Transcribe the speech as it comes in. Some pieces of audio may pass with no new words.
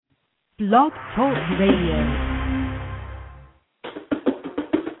Blog Talk Radio.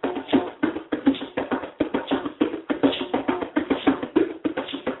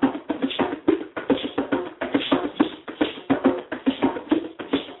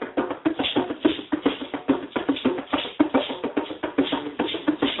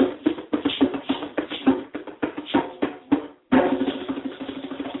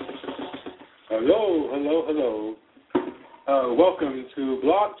 Welcome to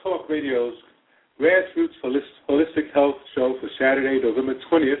Blog Talk Radio's Grassroots Holistic Health Show for Saturday, November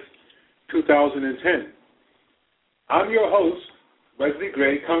 20th, 2010. I'm your host, Wesley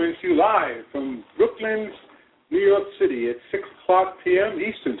Gray, coming to you live from Brooklyn, New York City at 6 o'clock p.m.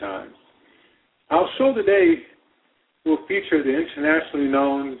 Eastern Time. Our show today will feature the internationally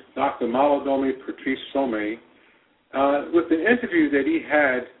known Dr. Malidoma Patrice Somé with an interview that he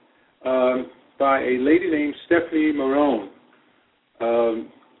had by a lady named Stephanie Marohn.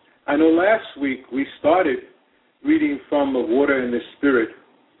 I know last week we started reading from A Water and the Spirit,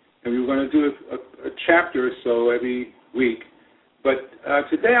 and we were going to do a chapter or so every week. But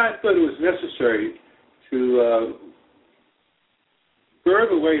today I thought it was necessary to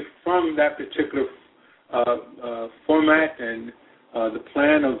swerve away from that particular format and the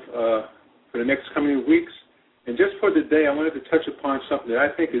plan of for the next coming weeks. And just for the day, I wanted to touch upon something that I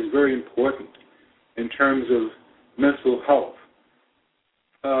think is very important in terms of mental health.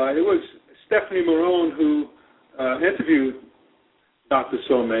 It was Stephanie Marohn who interviewed Dr.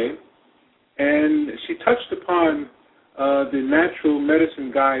 Somé, and she touched upon the natural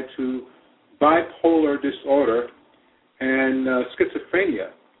medicine guide to bipolar disorder and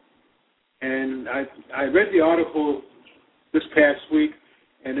schizophrenia. And I read the article this past week,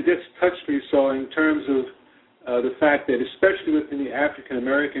 and it just touched me so in terms of the fact that especially within the African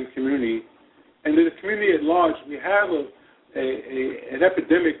American community and in the community at large, we have an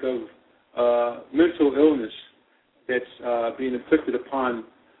epidemic of mental illness that's being inflicted upon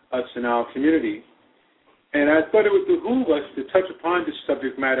us in our community. And I thought it would behoove us to touch upon this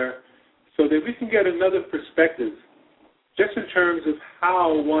subject matter so that we can get another perspective just in terms of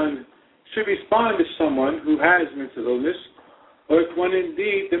how one should respond to someone who has mental illness, or if one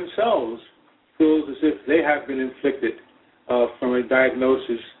indeed themselves feels as if they have been inflicted from a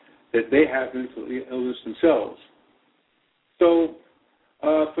diagnosis that they have mental illness themselves. So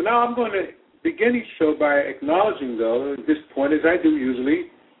for now, I'm going to begin each show by acknowledging, though, at this point, as I do usually,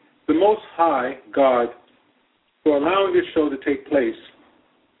 the Most High, God, for allowing this show to take place.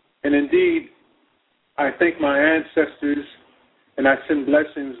 And indeed, I thank my ancestors, and I send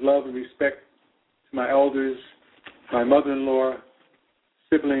blessings, love, and respect to my elders, my mother-in-law,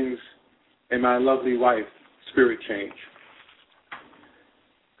 siblings, and my lovely wife, Spirit Change.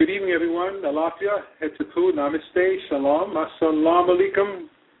 Good evening, everyone. Alafia, Etapu, Namaste, Shalom, Assalamu Alaikum,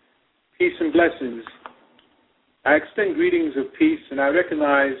 peace and blessings. I extend greetings of peace, and I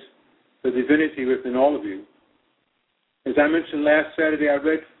recognize the divinity within all of you. As I mentioned last Saturday, I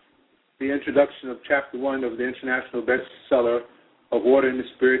read the introduction of Chapter 1 of the international bestseller of Water and the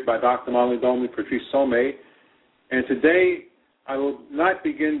Spirit by Dr. Malidoma Patrice Somé, and today I will not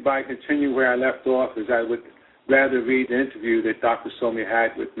begin by continuing where I left off, as I would rather read the interview that Dr. Somé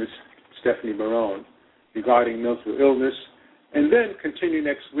had with Ms. Stephanie Marohn regarding mental illness, and then continue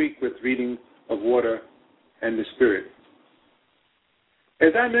next week with reading of Water and the Spirit.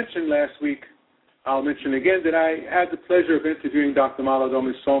 As I mentioned last week, I'll mention again that I had the pleasure of interviewing Dr.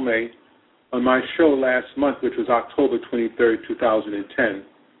 Malidoma Somé on my show last month, which was October 23rd, 2010.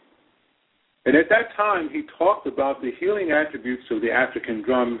 And at that time, he talked about the healing attributes of the African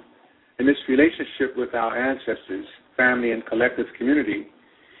drum and its relationship with our ancestors, family, and collective community.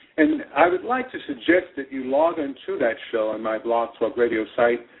 And I would like to suggest that you log into that show on my Blog Talk Radio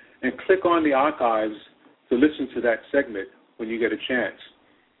site and click on the archives to listen to that segment when you get a chance.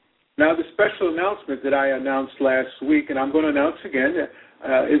 Now, the special announcement that I announced last week, and I'm going to announce again,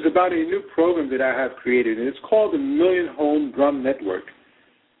 is about a new program that I have created, and it's called the Million Home Drum Network.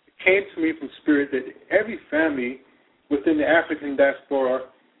 It came to me from Spirit that every family within the African diaspora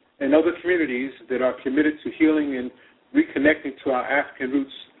and other communities that are committed to healing and reconnecting to our African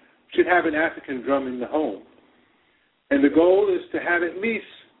roots should have an African drum in the home. And the goal is to have at least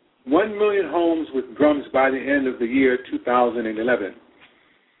 1 million homes with drums by the end of the year 2011.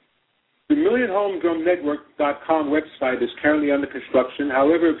 The MillionHomeDrumNetwork.com website is currently under construction.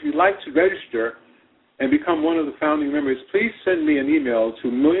 However, if you'd like to register and become one of the founding members, please send me an email to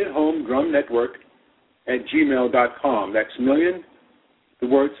millionhomedrumnetwork@gmail.com. That's million, the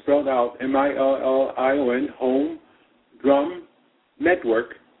word spelled out, M-I-L-L-I-O-N, home, drum,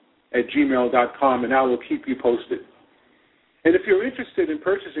 network, @gmail.com, and I will keep you posted. And if you're interested in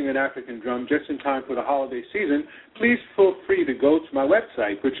purchasing an African drum just in time for the holiday season, please feel free to go to my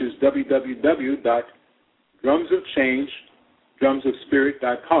website, which is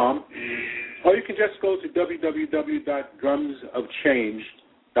www.drumsofspirit.com, or you can just go to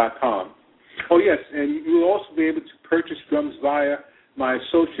www.drumsofchange.com. Oh, yes, and you will also be able to purchase drums via my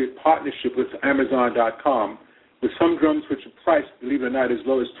associate partnership with Amazon.com, with some drums which are priced, believe it or not, as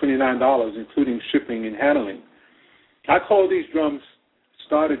low as $29, including shipping and handling. I call these drums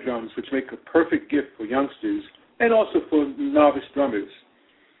starter drums, which make a perfect gift for youngsters and also for novice drummers.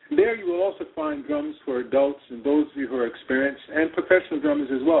 There you will also find drums for adults and those of you who are experienced and professional drummers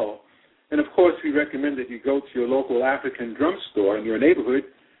as well. And, of course, we recommend that you go to your local African drum store in your neighborhood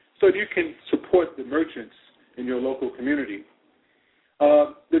so that you can support the merchants in your local community.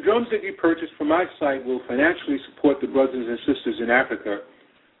 The drums that you purchase from my site will financially support the brothers and sisters in Africa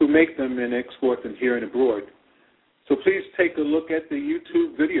who make them and export them here and abroad. So please take a look at the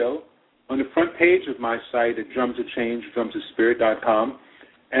YouTube video on the front page of my site at Drums of Change, drumsofspirit.com.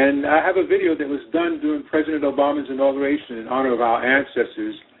 And I have a video that was done during President Obama's inauguration in honor of our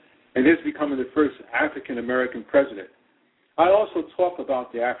ancestors and his becoming the first African-American president. I also talk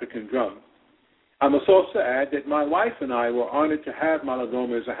about the African drum. I must also add that my wife and I were honored to have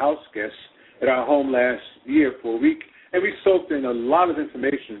Malidomo as a house guest at our home last year for a week, and we soaked in a lot of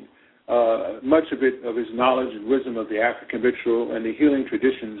information, much of it of his knowledge and wisdom of the African ritual and the healing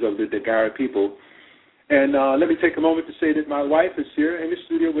traditions of the Dagara people. And let me take a moment to say that my wife is here in the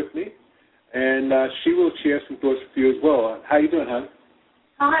studio with me, and she will share some thoughts with you as well. How you doing, hon?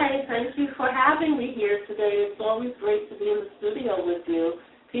 Hi, thank you for having me here today. It's always great to be in the studio with you.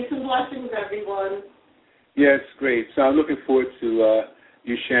 Peace and blessings, everyone. Yes, great. So I'm looking forward to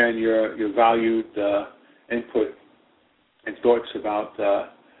you sharing your valued input and thoughts about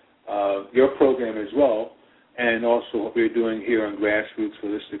your program as well, and also what we're doing here on Grassroots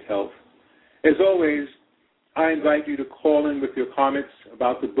Holistic Health. As always, I invite you to call in with your comments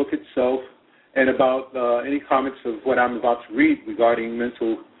about the book itself and about any comments of what I'm about to read regarding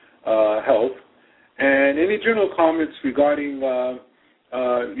mental health, and any general comments regarding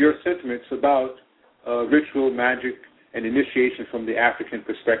your sentiments about ritual, magic, and initiation from the African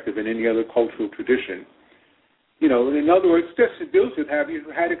perspective and any other cultural tradition. You know, in other words, just it deals with, have you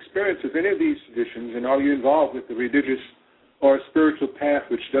had experience with any of these traditions, and are you involved with the religious or spiritual path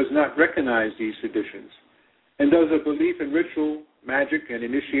which does not recognize these traditions? And does a belief in ritual, magic, and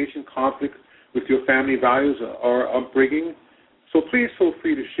initiation conflict with your family values or upbringing? So please feel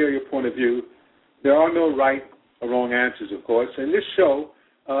free to share your point of view. There are no right or wrong answers, of course. In this show,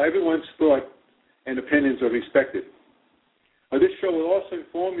 everyone's thought and opinions are respected. This show will also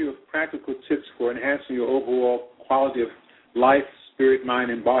inform you of practical tips for enhancing your overall quality of life, spirit,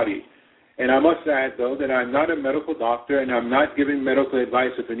 mind, and body. And I must add, though, that I'm not a medical doctor and I'm not giving medical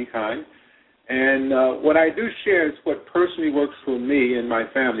advice of any kind. And what I do share is what personally works for me and my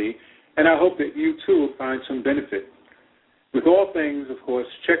family, and I hope that you, too, will find some benefit. With all things, of course,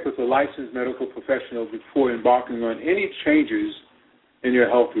 check with a licensed medical professional before embarking on any changes in your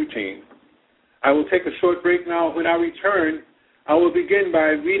health routine. I will take a short break now. When I return, I will begin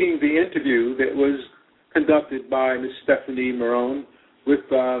by reading the interview that was conducted by Ms. Stephanie Marohn with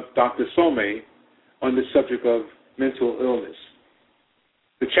Dr.Some on the subject of mental illness.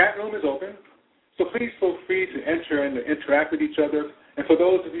 The chat room is open, so please feel free to enter and interact with each other. And for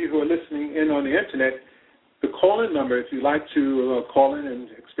those of you who are listening in on the Internet, the call-in number, if you'd like to call in and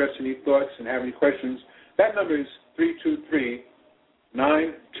express any thoughts and have any questions, that number is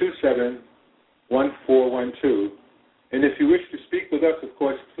 323-927-1412. And if you wish to speak with us, of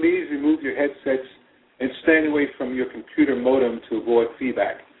course, please remove your headsets and stand away from your computer modem to avoid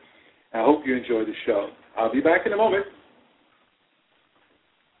feedback. I hope you enjoy the show. I'll be back in a moment.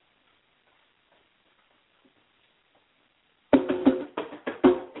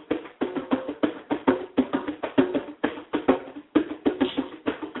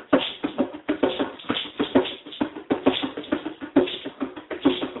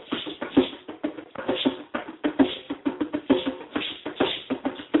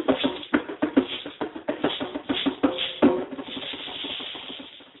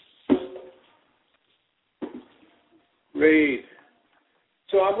 Great.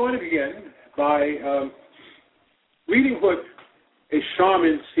 So I'm going to begin by reading what a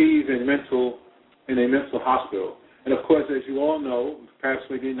shaman sees in a mental hospital. And, of course, as you all know, perhaps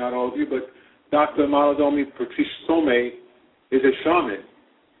maybe not all of you, but Dr. Malidoma Patrice Somé is a shaman.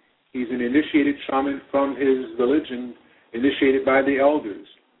 He's an initiated shaman from his religion, initiated by the elders.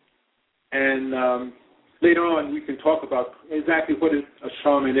 And later on we can talk about exactly what a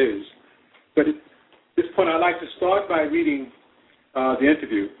shaman is. But At this point, I'd like to start by reading the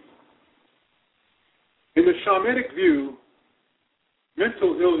interview. In the shamanic view,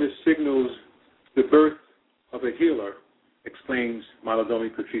 mental illness signals the birth of a healer, explains Malidoma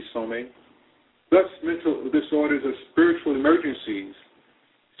Patrice Somé. Thus, mental disorders are spiritual emergencies,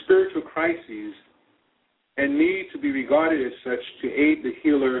 spiritual crises, and need to be regarded as such to aid the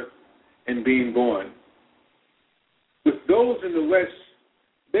healer in being born. With those in the West,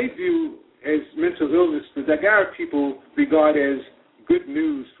 they view as mental illness the Dagara people regard as good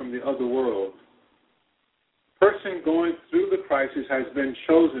news from the other world. A person going through the crisis has been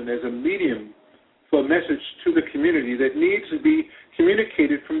chosen as a medium for a message to the community that needs to be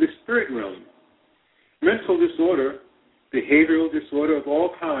communicated from the spirit realm. Mental disorder, behavioral disorder of all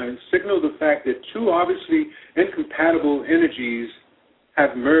kinds, signal the fact that two obviously incompatible energies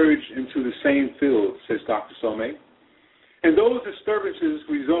have merged into the same field, says Dr. Some. And those disturbances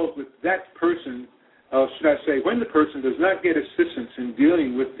result with that person, when the person does not get assistance in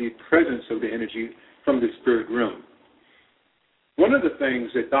dealing with the presence of the energy from the spirit realm. One of the things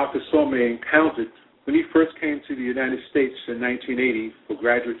that Dr. Some encountered when he first came to the United States in 1980 for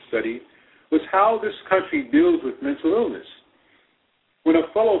graduate study was how this country deals with mental illness. When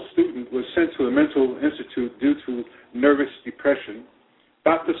a fellow student was sent to a mental institute due to nervous depression,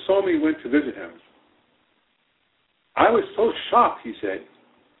 Dr. Some went to visit him. I was so shocked, he said.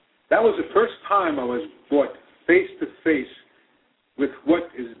 That was the first time I was brought face to face with what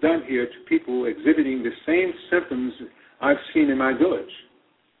is done here to people exhibiting the same symptoms I've seen in my village.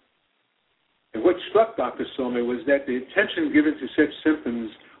 And what struck Dr. Some was that the attention given to such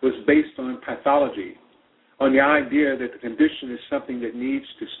symptoms was based on pathology, on the idea that the condition is something that needs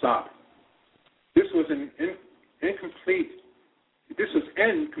to stop. This was in complete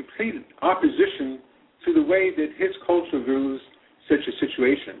opposition to the way that his culture views such a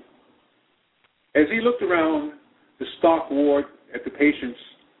situation. As he looked around the stock ward at the patients,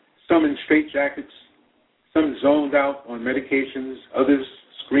 some in straitjackets, some zoned out on medications, others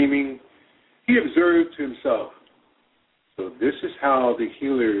screaming, he observed to himself, so this is how the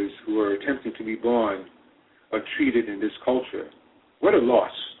healers who are attempting to be born are treated in this culture. What a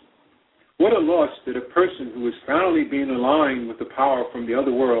loss. What a loss that a person who is finally being aligned with the power from the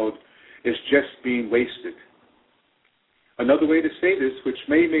other world is just being wasted. Another way to say this, which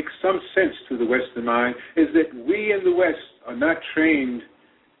may make some sense to the Western mind, is that we in the West are not trained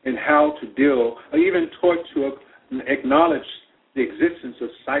in how to deal or even taught to acknowledge the existence of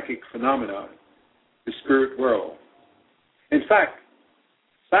psychic phenomena, the spirit world. In fact,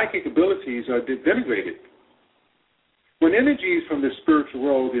 psychic abilities are denigrated. When energies from the spiritual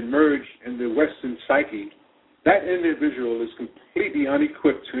world emerge in the Western psyche, that individual is completely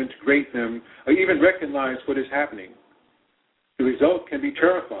unequipped to integrate them or even recognize what is happening. The result can be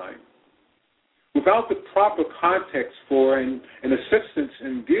terrifying. Without the proper context for and assistance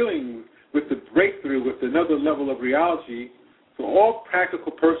in dealing with the breakthrough with another level of reality, for all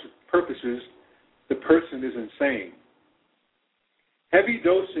practical purposes, the person is insane. Heavy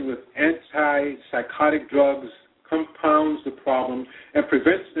dosing with antipsychotic drugs compounds the problem and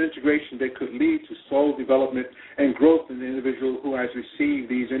prevents the integration that could lead to soul development and growth in the individual who has received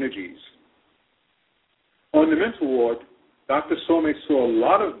these energies. On the mental ward, Dr. Some saw a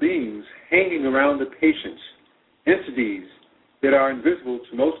lot of beings hanging around the patients, entities that are invisible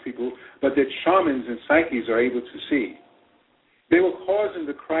to most people, but that shamans and psyches are able to see. They were causing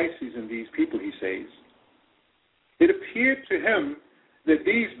the crises in these people, he says. It appeared to him that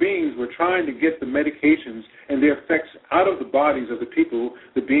these beings were trying to get the medications and their effects out of the bodies of the people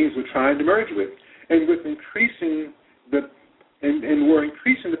the beings were trying to merge with, and were increasing the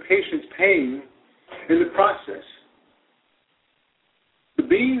patient's pain in the process. The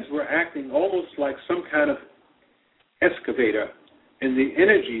beings were acting almost like some kind of excavator in the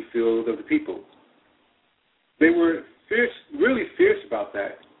energy field of the people. They were really fierce about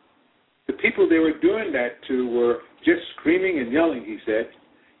that. The people they were doing that to were just screaming and yelling, he said.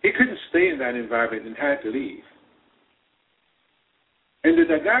 He couldn't stay in that environment and had to leave. In the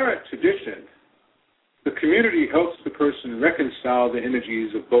Dagara tradition, the community helps the person reconcile the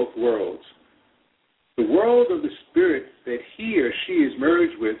energies of both worlds. The world of the spirit that he or she is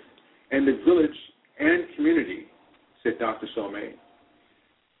merged with, and the village and community, said Dr. Some.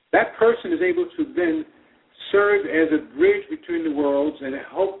 That person is able to then serve as a bridge between the worlds and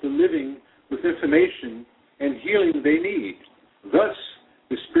help the living with information and healing they need. Thus,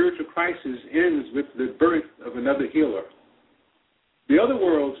 the spiritual crisis ends with the birth of another healer. The other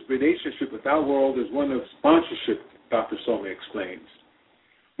world's relationship with our world is one of sponsorship, Dr. Some explains.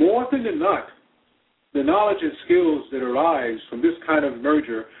 More often than not, The knowledge and skills that arise from this kind of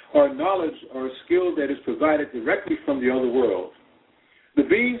merger are knowledge or a skill that is provided directly from the other world. The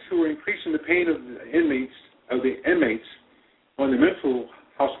beings who were increasing the pain of the inmates on the mental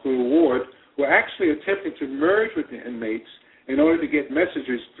hospital ward were actually attempting to merge with the inmates in order to get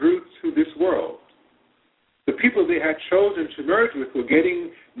messages through to this world. The people they had chosen to merge with were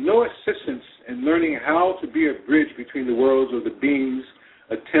getting no assistance in learning how to be a bridge between the worlds of the beings'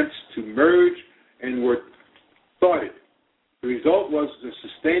 attempts to merge and were thwarted. The result was the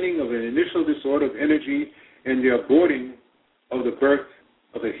sustaining of an initial disorder of energy and the aborting of the birth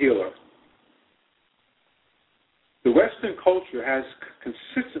of a healer. The Western culture has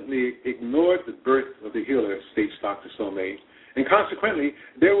consistently ignored the birth of the healer, states Dr. Somé, and consequently,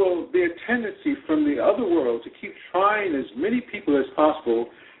 there will be a tendency from the other world to keep trying as many people as possible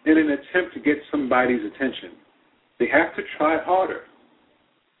in an attempt to get somebody's attention. They have to try harder.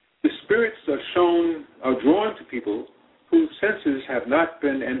 The spirits are drawn to people whose senses have not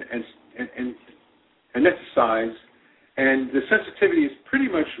been anesthetized, and the sensitivity is pretty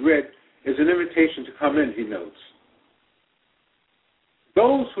much read as an invitation to come in, he notes.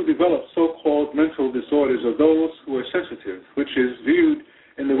 Those who develop so-called mental disorders are those who are sensitive, which is viewed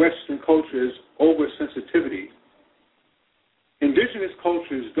in the Western culture as oversensitivity. Indigenous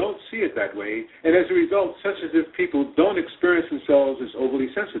cultures don't see it that way, and as a result, sensitive people don't experience themselves as overly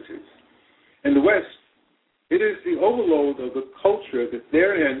sensitive. In the West, it is the overload of the culture that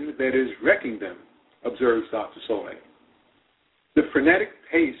they're in that is wrecking them, observes Dr. Somé. The frenetic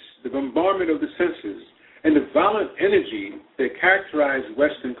pace, the bombardment of the senses, and the violent energy that characterize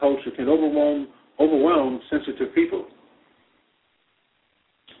Western culture can overwhelm sensitive people.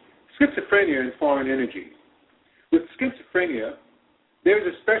 Schizophrenia and foreign energy. With schizophrenia, there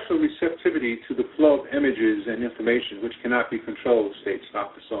is a special receptivity to the flow of images and information which cannot be controlled, states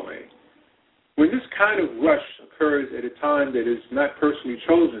Dr. Somé. When this kind of rush occurs at a time that is not personally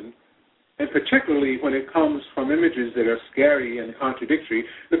chosen, and particularly when it comes from images that are scary and contradictory,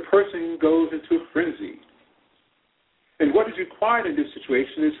 the person goes into a frenzy. And what is required in this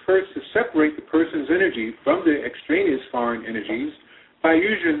situation is first to separate the person's energy from the extraneous foreign energies by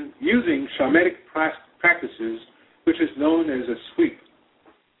using shamanic practices, which is known as a sweep,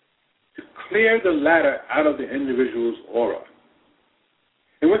 to clear the latter out of the individual's aura.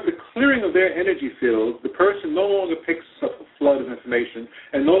 And with the clearing of their energy field, the person no longer picks up a flood of information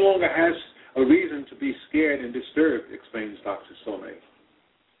and no longer has a reason to be scared and disturbed, explains Dr. Somé.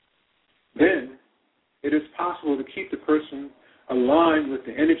 Then, it is possible to keep the person aligned with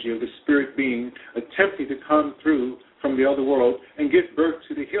the energy of the spirit being attempting to come through from the other world and give birth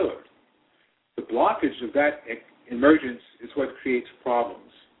to the healer. The blockage of that emergence is what creates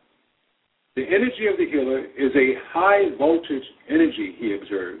problems. The energy of the healer is a high voltage energy, he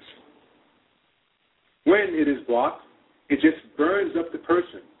observes. When it is blocked, it just burns up the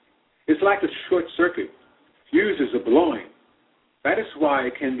person. It's like a short circuit. Fuses are blowing. That is why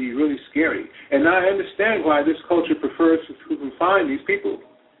it can be really scary. And I understand why this culture prefers to confine these people.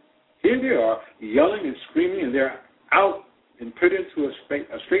 Here they are, yelling and screaming, and they're out and put into a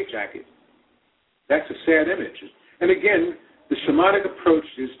straitjacket. That's a sad image. And again, the shamanic approach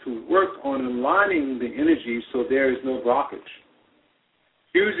is to work on aligning the energy so there is no blockage.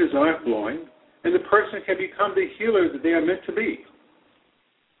 Fuses aren't blowing, and the person can become the healer that they are meant to be.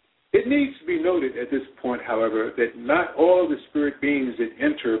 It needs to be noted at this point, however, that not all the spirit beings that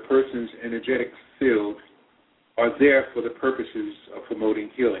enter a person's energetic field are there for the purposes of promoting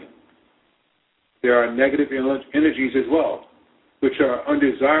healing. There are negative energies as well, which are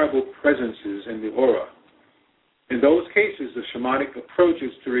undesirable presences in the aura. In those cases, the shamanic approach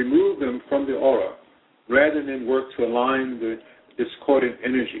is to remove them from the aura rather than work to align the discordant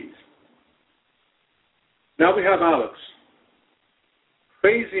energies. Now we have Alex.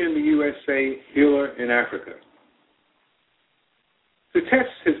 Crazy in the USA, healer in Africa. To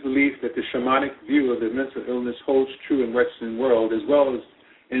test his belief that the shamanic view of the mental illness holds true in Western world as well as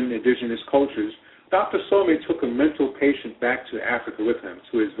in indigenous cultures, Dr. Somé took a mental patient back to Africa with him,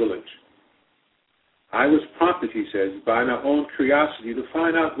 to his village. I was prompted, he says, by my own curiosity to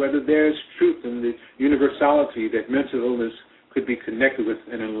find out whether there is truth in the universality that mental illness could be connected with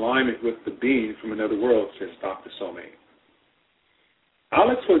and in alignment with the being from another world, says Dr. Somé.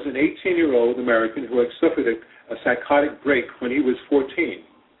 Alex was an 18-year-old American who had suffered a psychotic break when he was 14.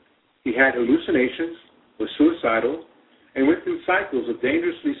 He had hallucinations, was suicidal, and went through cycles of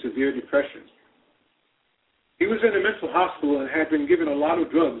dangerously severe depression. He was in a mental hospital and had been given a lot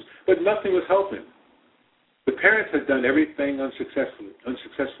of drugs, but nothing was helping. The parents had done everything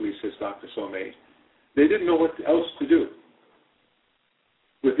unsuccessfully, says Dr. Somé. They didn't know what else to do.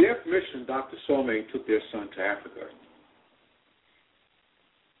 With their permission, Dr. Some took their son to Africa.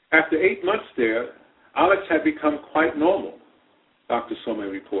 After 8 months there, Alex had become quite normal, Dr. Some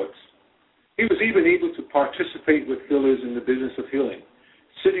reports. He was even able to participate with healers in the business of healing,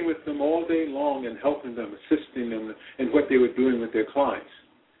 sitting with them all day long and helping them, assisting them in what they were doing with their clients.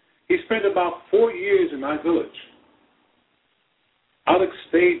 He spent about 4 years in my village. Alex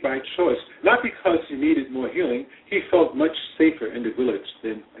stayed by choice, not because he needed more healing. He felt much safer in the village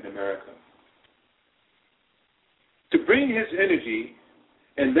than in America. To bring his energy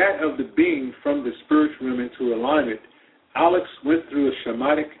and that of the being from the spiritual realm into alignment, Alex went through a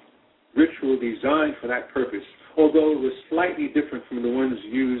shamanic ritual designed for that purpose, although it was slightly different from the ones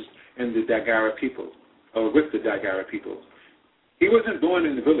used in the Dagara people, or with the Dagara people. He wasn't born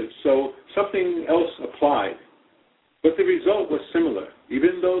in the village, so something else applied. But the result was similar,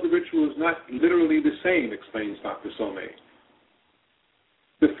 even though the ritual is not literally the same, explains Dr. Some.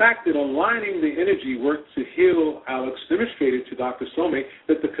 The fact that aligning the energy worked to heal Alex demonstrated to Dr. Some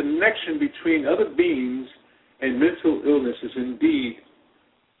that the connection between other beings and mental illness is indeed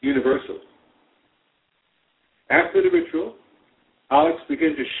universal. After the ritual, Alex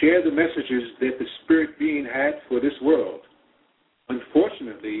began to share the messages that the spirit being had for this world.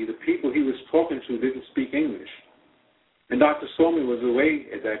 Unfortunately, the people he was talking to didn't speak English, and Dr. Some was away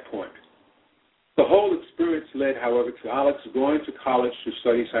at that point. The whole experience led, however, to Alex going to college to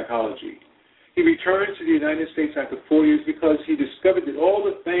study psychology. He returned to the United States after 4 years because he discovered that all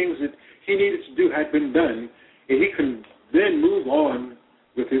the things that he needed to do had been done, and he could then move on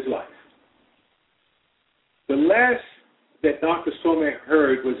with his life. The last that Dr. Some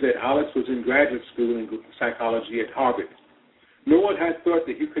heard was that Alex was in graduate school in psychology at Harvard. No one had thought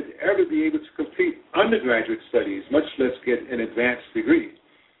that he could ever be able to complete undergraduate studies, much less get an advanced degree.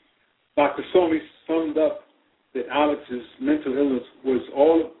 Dr. Some summed up that Alex's mental illness was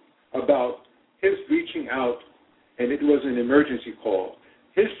all about his reaching out, and it was an emergency call.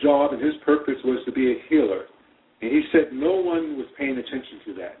 His job and his purpose was to be a healer, and he said no one was paying attention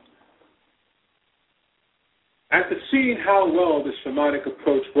to that. After seeing how well the shamanic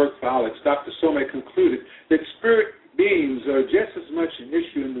approach worked for Alex, Dr. Some concluded that spirit beings are just as much an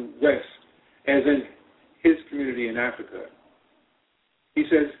issue in the West as in his community in Africa. He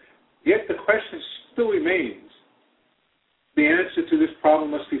says, yet the question still remains. The answer to this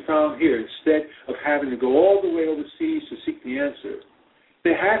problem must be found here instead of having to go all the way overseas to seek the answer.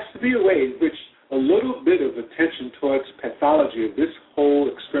 There has to be a way in which a little bit of attention towards pathology of this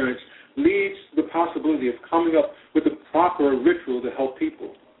whole experience leads to the possibility of coming up with a proper ritual to help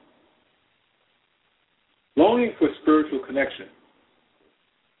people. Longing for spiritual connection.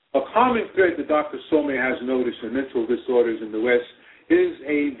 A common thread that Dr. Some has noticed in mental disorders in the West is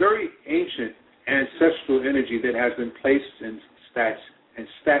a very ancient ancestral energy that has been placed in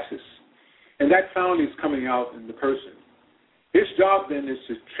stasis, and that found is coming out in the person. His job then is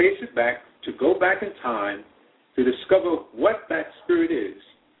to trace it back, to go back in time, to discover what that spirit is.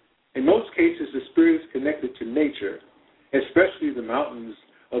 In most cases, the spirit is connected to nature, especially the mountains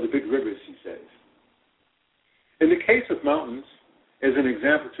or the big rivers, he says. In the case of mountains, as an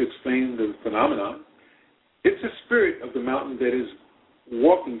example to explain the phenomenon, it's the spirit of the mountain that is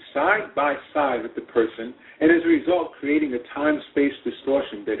walking side by side with the person, and as a result creating a time-space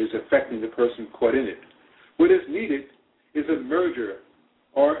distortion that is affecting the person caught in it. What is needed is a merger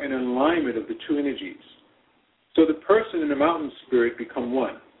or an alignment of the two energies. So the person and the mountain spirit become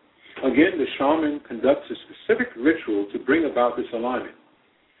one. Again, the shaman conducts a specific ritual to bring about this alignment.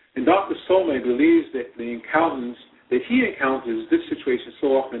 And Dr. Some believes that he encounters this situation so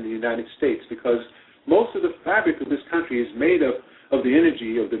often in the United States because most of the fabric of this country is made up of the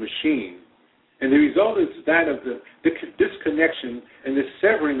energy of the machine. And the result is that of the disconnection and the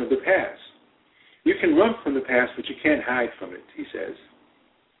severing of the past. You can run from the past, but you can't hide from it, he says.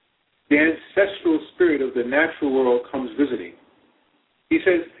 The ancestral spirit of the natural world comes visiting. He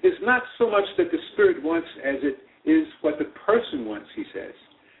says, it's not so much that the spirit wants as it is what the person wants, he says.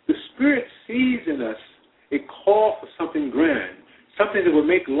 The spirit sees in us a call for something grand, something that will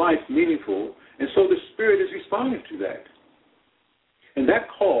make life meaningful, and so the spirit is responding to that. And that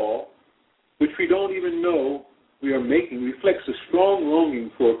call, which we don't even know we are making, reflects a strong longing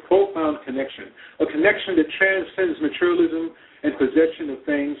for a profound connection, a connection that transcends materialism and possession of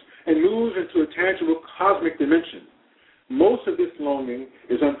things and moves into a tangible cosmic dimension. Most of this longing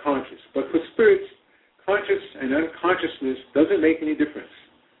is unconscious, but for spirits, conscious and unconsciousness doesn't make any difference.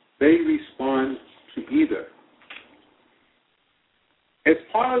 They respond to either. As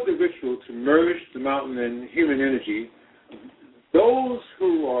part of the ritual to merge the mountain and human energy, those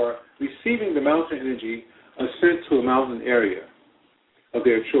who are receiving the mountain energy are sent to a mountain area. of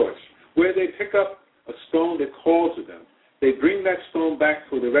their choice, where they pick up a stone that calls to them. They bring that stone back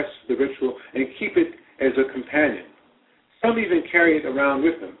for the rest of the ritual and keep it as a companion. Some even carry it around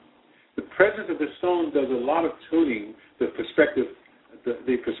with them. The presence of the stone does a lot of tuning the perspective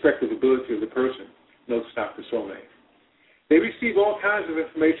ability of the person, notes Dr. Some. They receive all kinds of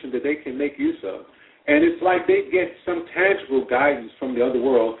information that they can make use of, and it's like they get some tangible guidance from the other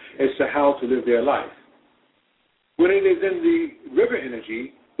world as to how to live their life. When it is in the river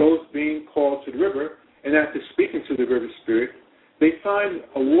energy, those being called to the river, and after speaking to the river spirit, they find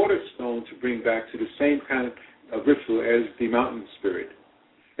a water stone to bring back to the same kind of ritual as the mountain spirit.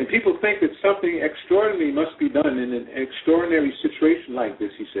 And people think that something extraordinary must be done in an extraordinary situation like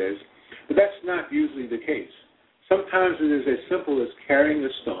this, he says, but that's not usually the case. Sometimes it is as simple as carrying a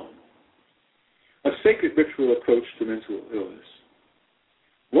stone. A sacred ritual approach to mental illness.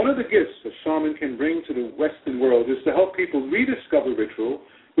 One of the gifts a shaman can bring to the Western world is to help people rediscover ritual,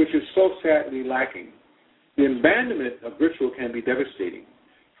 which is so sadly lacking. The abandonment of ritual can be devastating.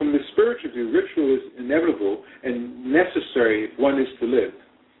 From the spiritual view, ritual is inevitable and necessary if one is to live.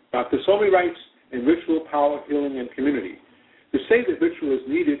 Dr. Some writes in Ritual, Power, Healing, and Community, to say that ritual is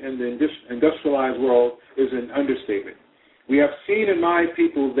needed in the industrialized world is an understatement. We have seen in my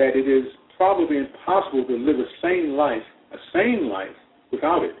people that it is probably impossible to live a sane life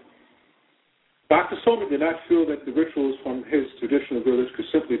without it. Dr. Some did not feel that the rituals from his traditional village could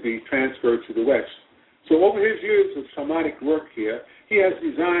simply be transferred to the West. So over his years of shamanic work here, he has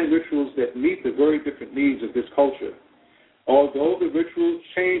designed rituals that meet the very different needs of this culture. Although the rituals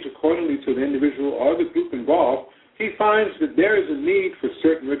change accordingly to the individual or the group involved, he finds that there is a need for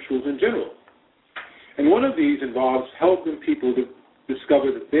certain rituals in general. And one of these involves helping people to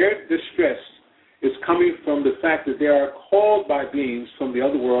discover that their distress is coming from the fact that they are called by beings from the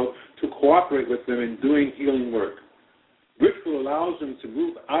other world to cooperate with them in doing healing work. Ritual allows them to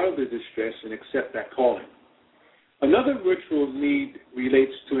move out of the distress and accept that calling. Another ritual need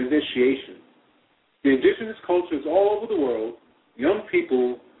relates to initiation. In indigenous cultures all over the world, young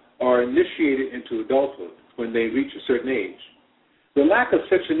people are initiated into adulthood when they reach a certain age. The lack of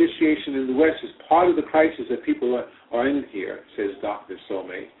such initiation in the West is part of the crisis that people are in here, says Dr.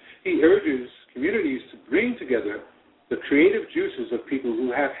 Some. He urges communities to bring together the creative juices of people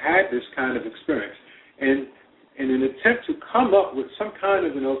who have had this kind of experience and in an attempt to come up with some kind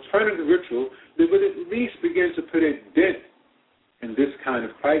of an alternative ritual that would at least begin to put a dent in this kind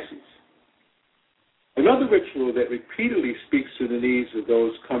of crisis. Another ritual that repeatedly speaks to the needs of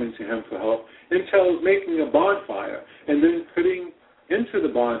those coming to him for help entails making a bonfire and then putting into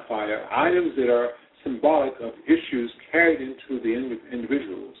the bonfire items that are symbolic of issues carried into the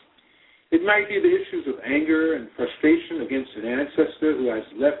individuals. It might be the issues of anger and frustration against an ancestor who has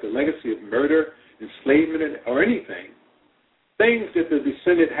left a legacy of murder, enslavement, or anything. Things that the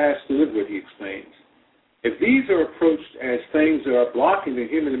descendant has to live with, he explains. If these are approached as things that are blocking the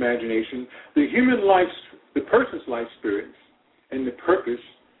human imagination, the person's life spirits and the purpose,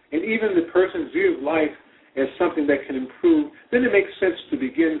 and even the person's view of life as something that can improve, then it makes sense to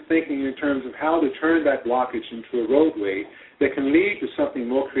begin thinking in terms of how to turn that blockage into a roadway that can lead to something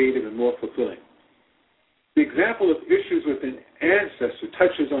more creative and more fulfilling. The example of issues with an ancestor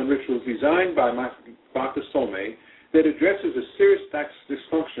touches on rituals designed by Dr. Some that addresses a serious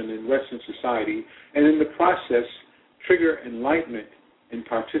dysfunction in Western society and in the process trigger enlightenment in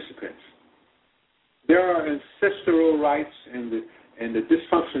participants. There are ancestral rites and the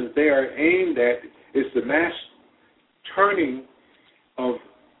dysfunctions they are aimed at is the mass turning of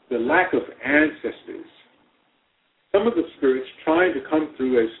the lack of ancestors. Some of the spirits trying to come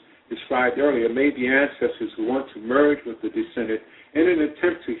through, as described earlier, may be ancestors who want to merge with the descendant in an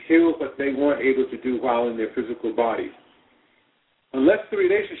attempt to heal what they weren't able to do while in their physical body. Unless the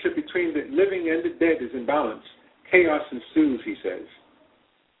relationship between the living and the dead is in balance, chaos ensues, he says.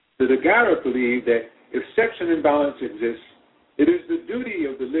 The Dagara believe that if such an imbalance exists, it is the duty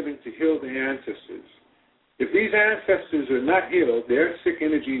of the living to heal the ancestors. If these ancestors are not healed, their sick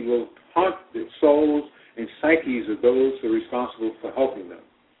energy will haunt the souls and psyches of those who are responsible for helping them.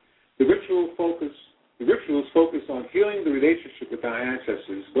 The rituals focus on healing the relationship with our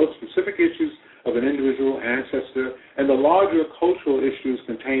ancestors, both specific issues of an individual ancestor and the larger cultural issues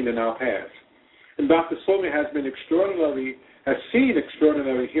contained in our past. And Dr. Some has seen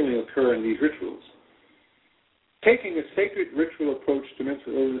extraordinary healing occur in these rituals. Taking a sacred ritual approach to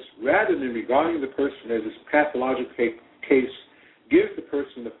mental illness rather than regarding the person as a pathological case gives the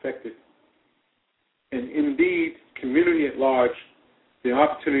person affected and indeed community at large the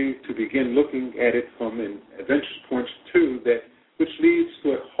opportunity to begin looking at it from an adventurous point too, which leads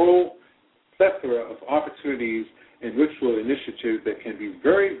to a whole plethora of opportunities and ritual initiatives that can be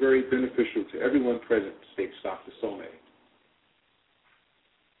very, very beneficial to everyone present, states Dr. Some.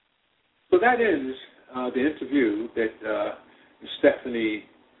 So that ends the interview that Stephanie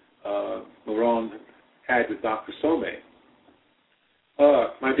Marohn had with Dr. Some.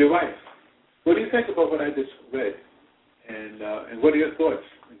 My dear wife, what do you think about what I just read? And what are your thoughts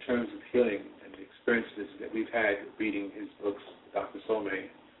in terms of healing and the experiences that we've had reading his books, Dr. Some?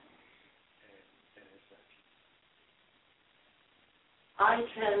 I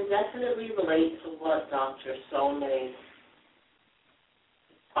can definitely relate to what Dr. Some is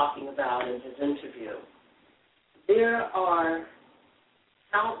talking about in his interview. There are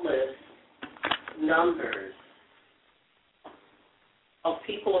countless numbers of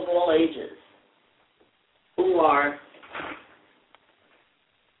people of all ages who are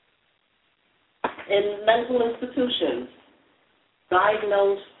in mental institutions,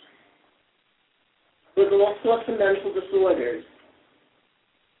 diagnosed with all sorts of mental disorders.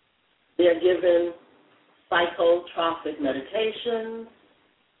 They're given psychotropic medications.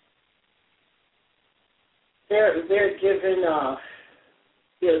 They're given,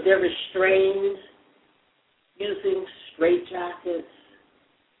 they're restrained using straitjackets.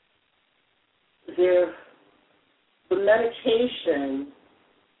 The medication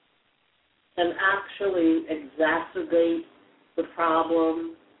can actually exacerbate the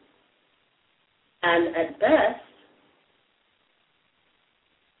problem, and at best,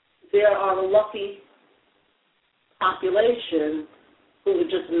 there are a lucky population who it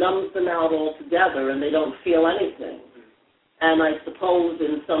just numbs them out altogether and they don't feel anything. And I suppose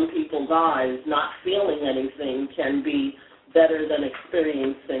in some people's eyes, not feeling anything can be better than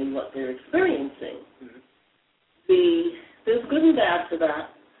experiencing what they're experiencing. There's good and bad to that.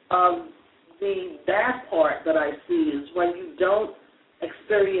 The bad part that I see is when you don't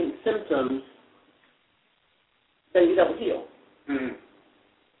experience symptoms, then you don't heal. Mm-hmm.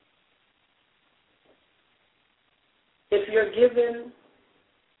 If you're given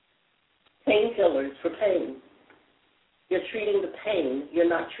painkillers for pain, you're treating the pain, you're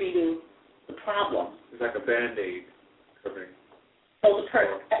not treating the problem. It's like a Band-Aid covering. So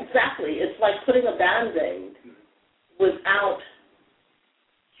exactly. It's like putting a Band-Aid without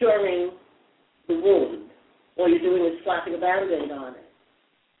curing the wound. All you're doing is slapping a Band-Aid on it.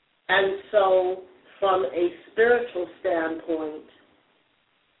 And so from a spiritual standpoint,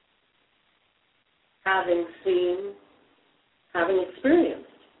 having seen, having experienced,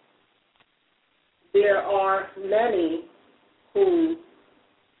 there are many who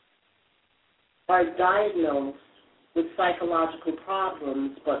are diagnosed with psychological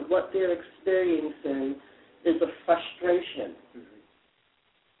problems, but what they're experiencing is a frustration.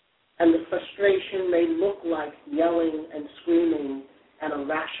 And the frustration may look like yelling and screaming and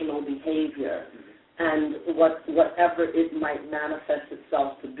irrational behavior and whatever it might manifest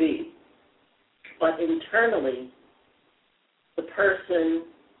itself to be. But internally, the person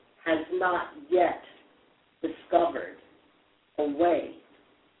has not yet discovered a way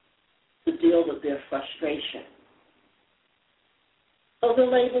to deal with their frustration. So they're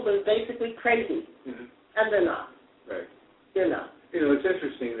labeled as basically crazy, and they're not. Right. They're not. You know, it's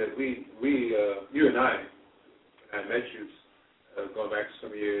interesting that we you and I, when I met you going back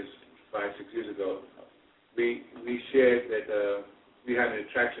some years, 5, 6 years ago, we shared that we had an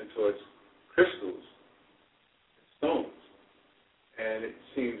attraction towards crystals, stones, and it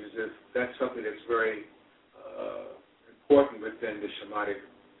seems as if that's something that's very important within the shamanic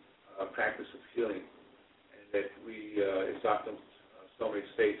practice of healing, and that we, as Dr. Some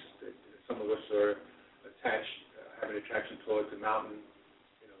states, that some of us are attached, have an attraction towards the mountain,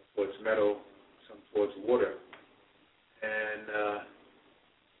 towards metal, some towards water, and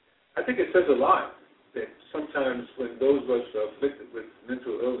I think it says a lot that sometimes when those of us are afflicted with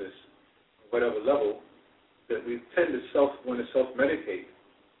mental illness, whatever level, that we tend to want to self-medicate.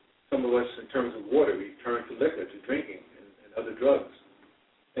 Some of us, in terms of water, we turn to liquor, to drinking, and other drugs.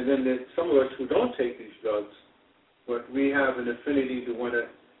 And then there's some of us who don't take these drugs, but we have an affinity to want to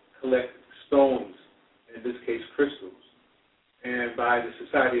collect stones, in this case crystals. And by the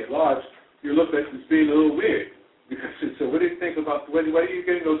society at large, you look at it as being a little weird. Because so what do you think about, what are you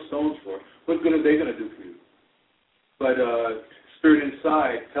getting those stones for? What good are they going to do for you? But spirit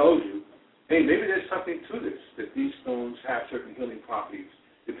inside tells you, hey, maybe there's something to this, that these stones have certain healing properties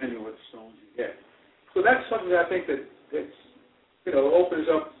depending on what stones you get. So that's something that I think that's opens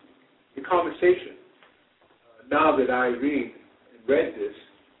up the conversation. Now that I read this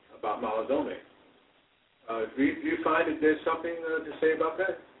about Malidomo, do you find that there's something to say about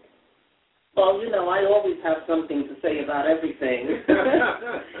that? Well, I always have something to say about everything.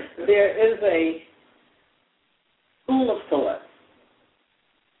 There is school of thought,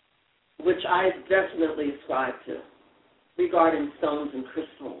 which I definitely ascribe to, regarding stones and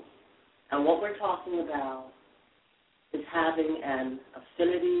crystals. And what we're talking about is having an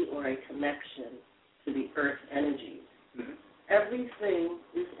affinity or a connection to the earth energies. Mm-hmm. Everything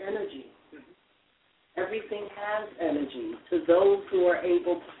is energy. Mm-hmm. Everything has energy. To those who are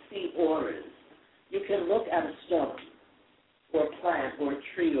able to see auras, you can look at a stone or a plant or a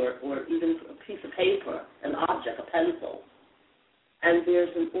tree or even a piece of paper, an object, a pencil, and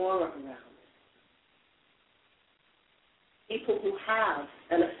there's an aura around it. People who have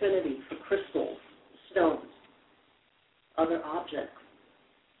an affinity for crystals, stones, other objects,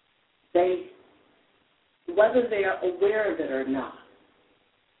 they, whether they are aware of it or not,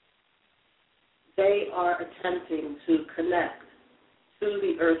 they are attempting to connect to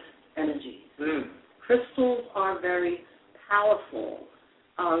the earth's energies. Mm. Crystals are very powerful.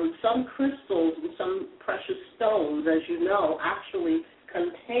 Some crystals and some precious stones, as you know, actually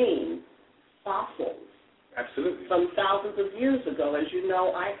contain fossils. Absolutely. From thousands of years ago. As you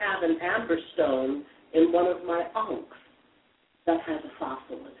know, I have an amber stone in one of my unks that has a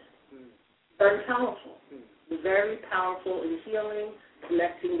fossil in it. Mm. Very powerful. Mm. Very powerful in healing,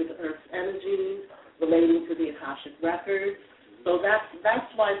 connecting with the earth's energies, relating to the Akashic records. So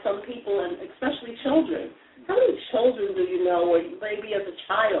that's why some people, and especially children, how many children do you know, or maybe as a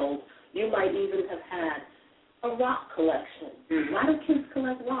child, you might even have had a rock collection? Mm-hmm. Why do kids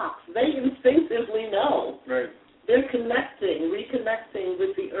collect rocks? They instinctively know. Right. They're reconnecting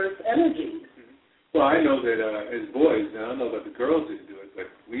with the earth's energies. Mm-hmm. Well, I know that as boys, and I don't know that the girls didn't do it, but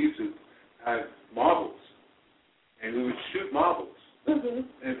we used to have marbles, and we would shoot marbles. Mm-hmm.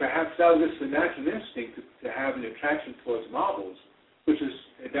 And perhaps that was just a natural instinct to have an attraction towards marbles, which is,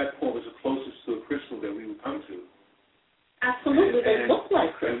 at that point, was the closest to a crystal that we would come to. Absolutely, they look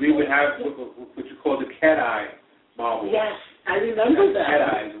like crystals. And we would have what you call the cat eye marbles. Yes, I remember that. Cat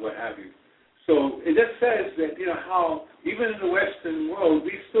eyes, what have you. So it just says that, how even in the Western world,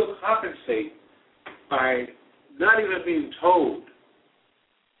 we still compensate by not even being told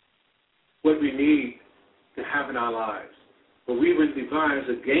what we need to have in our lives. But we would devise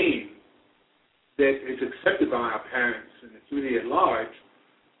a game that is accepted by our parents and the community at large,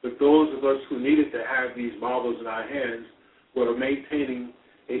 but those of us who needed to have these marbles in our hands were maintaining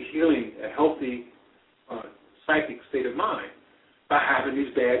a healing, a healthy psychic state of mind by having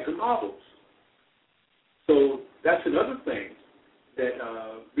these bags of marbles. So that's another thing that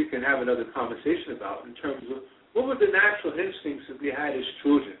we can have another conversation about in terms of what were the natural instincts that we had as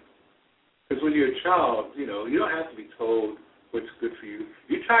children. Because when you're a child, you don't have to be told what's good for you.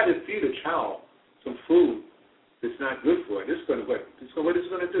 You try to feed a child some food that's not good for it. What is it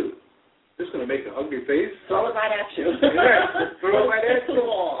going to do? It's going to make an ugly face. Throw it right at you. Yeah, throw it right at you. To the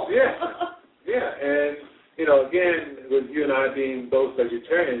wall. Yeah, and again, with you and I being both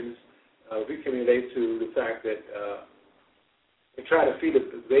vegetarians, we can relate to the fact that to try to feed a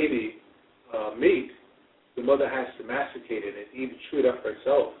baby meat, the mother has to masticate it and either chew it up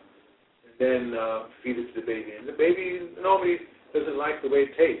herself and then feed it to the baby. And the baby normally doesn't like the way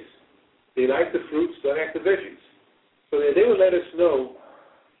it tastes. They like the fruits, they like the veggies. So they would let us know,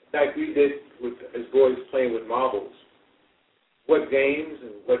 like we did as boys playing with marbles, what games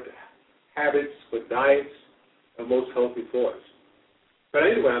and what habits, what diets are most healthy for us. But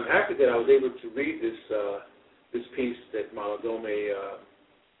anyway, I'm happy that I was able to read this piece that Malidoma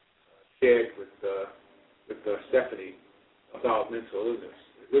shared with Stephanie about mental illness.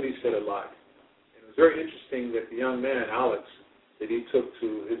 It really said a lot. And it was very interesting that the young man, Alex, that he took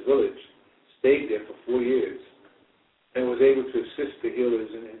to his village, stayed there for 4 years and was able to assist the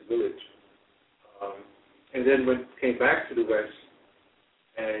healers in his village. And then came back to the West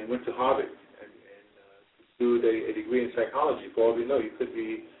and went to Harvard and pursued a degree in psychology. For all we know, you could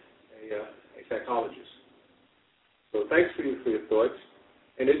be a psychologist. So thanks for your thoughts.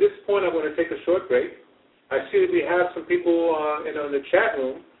 And at this point, I'm going to take a short break. I see that we have some people in the chat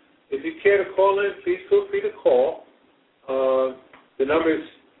room. If you care to call in, please feel free to call. The number is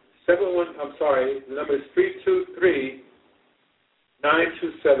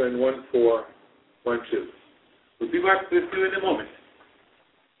 323-927-1412. We'll be back with you in a moment.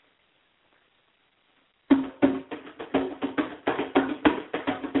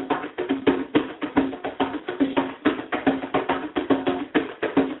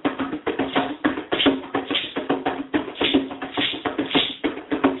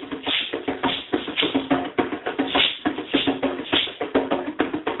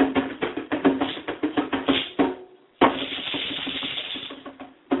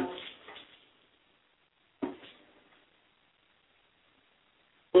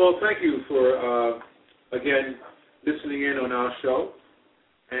 Well, thank you for, again, listening in on our show.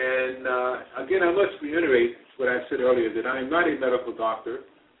 And again, I must reiterate what I said earlier, that I am not a medical doctor,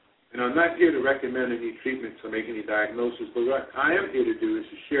 and I'm not here to recommend any treatments or make any diagnosis, but what I am here to do is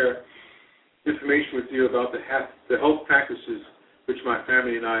to share information with you about the health practices which my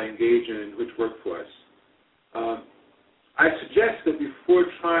family and I engage in, which work for us. I suggest that before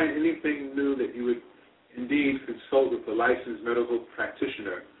trying anything new that you would indeed consult with a licensed medical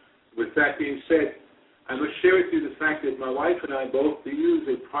practitioner. With that being said, I must share with you the fact that my wife and I both use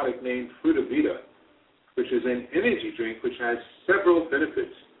a product named Fruta Vita, which is an energy drink which has several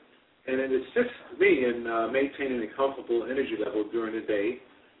benefits, and it assists me in maintaining a comfortable energy level during the day,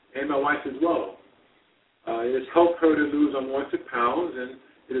 and my wife as well. It has helped her to lose unwanted pounds, and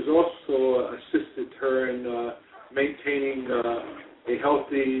it has also assisted her in maintaining a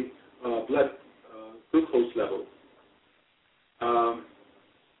healthy blood glucose level.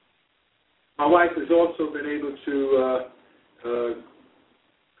 My wife has also been able to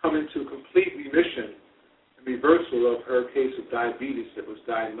come into complete remission and reversal of her case of diabetes that was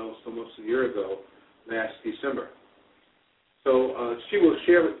diagnosed almost a year ago, last December. So she will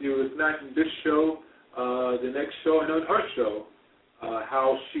share with you, if not in this show, the next show and on her show,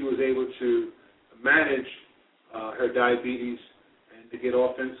 how she was able to manage her diabetes and to get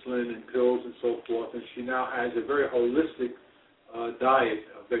off insulin and pills and so forth. And she now has a very holistic diet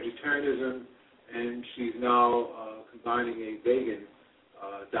of vegetarianism, and she's now combining a vegan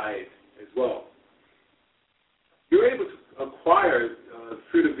diet as well. You're able to acquire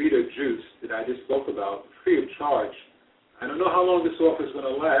Fruta Vita juice that I just spoke about free of charge. I don't know how long this offer is going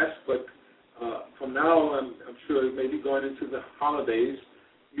to last, but from now on, I'm sure it may be going into the holidays,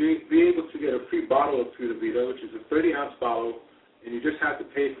 you'll be able to get a free bottle of Fruta Vita, which is a 30-ounce bottle, and you just have to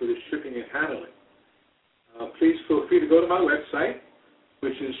pay for the shipping and handling. Please feel free to go to my website,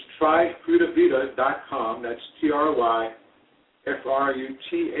 which is tryfrutavita.com. That's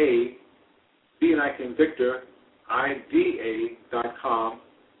TRYFRUTA, V like in Victor, IDA.com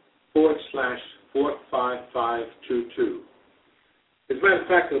 /45522. As a matter of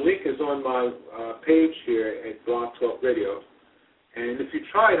fact, the link is on my page here at Blog Talk Radio. And if you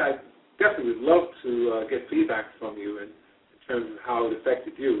try it, I definitely would love to get feedback from you in terms of how it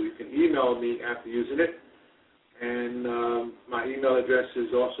affected you. You can email me after using it. And my email address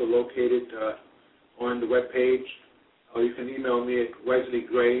is also located on the webpage. Or you can email me at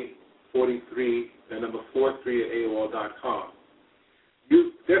WesleyGray43, the number 43 at AOL.com.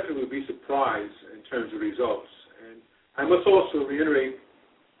 You definitely would be surprised in terms of results. And I must also reiterate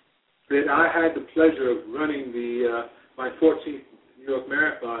that I had the pleasure of running my 14th New York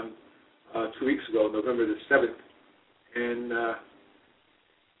Marathon 2 weeks ago, November the 7th. And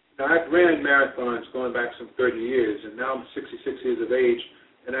I've ran marathons going back some 30 years, and now I'm 66 years of age,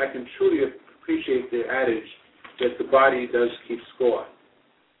 and I can truly appreciate the adage that the body does keep score.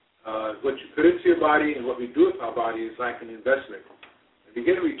 What you put into your body and what we do with our body is like an investment. And we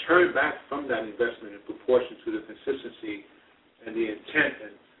get a return back from that investment in proportion to the consistency and the intent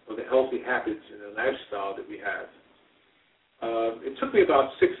of the healthy habits and the lifestyle that we have. It took me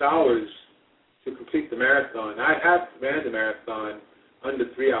about 6 hours to complete the marathon. I have ran the marathon under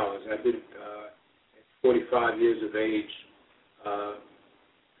 3 hours. I did it at 45 years of age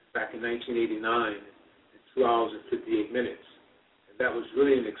back in 1989 in 2 hours and 58 minutes. And that was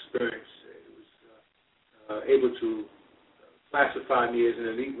really an experience. It was able to classify me as an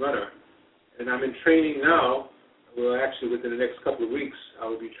elite runner. And I'm in training now. Well, actually, within the next couple of weeks, I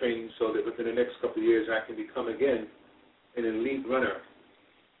will be training so that within the next couple of years, I can become again an elite runner.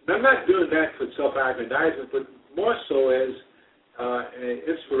 And I'm not doing that for self-aggrandizement, but more so as an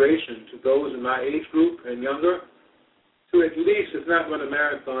inspiration to those in my age group and younger to at least, if not run a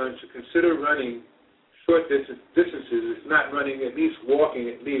marathon, to consider running short distances, if not running, at least walking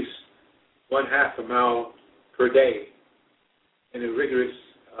at least 1/2 a mile per day in a rigorous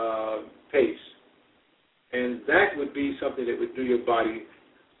pace. And that would be something that would do your body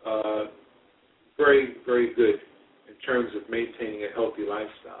very, very good in terms of maintaining a healthy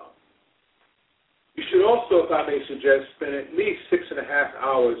lifestyle. You should also, if I may suggest, spend at least 6.5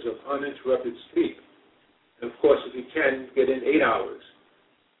 hours of uninterrupted sleep. And of course, if you can, get in 8 hours.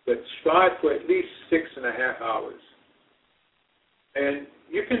 But strive for at least 6.5 hours. And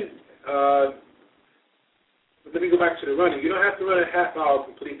you can, let me go back to the running. You don't have to run a half hour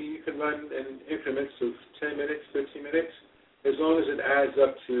completely. You can run in increments of 10 minutes, 15 minutes, as long as it adds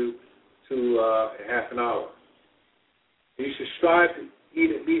up to a half an hour. You should strive to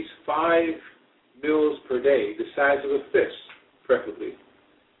eat at least 5 meals per day, the size of a fist, preferably.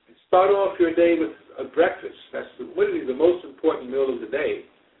 And start off your day with a breakfast. That's literally the most important meal of the day.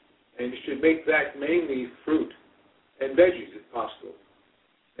 And you should make that mainly fruit and veggies if possible.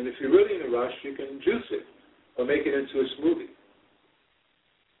 And if you're really in a rush, you can juice it or make it into a smoothie.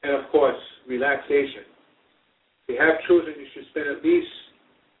 And, of course, relaxation. If you have children, you should spend at least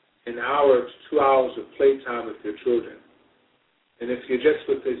an hour to 2 hours of playtime with your children. And if you're just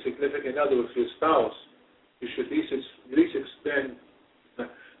with a significant other, with your spouse, you should at least spend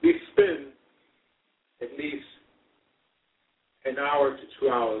at least an hour to 2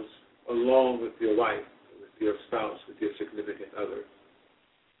 hours alone with your wife, with your spouse, with your significant other.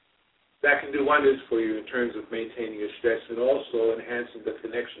 That can do wonders for you in terms of maintaining your stress and also enhancing the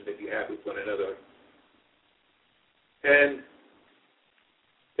connection that you have with one another. And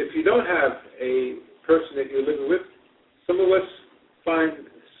if you don't have a person that you're living with, some of us find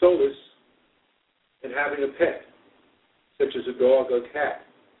solace in having a pet, such as a dog or a cat.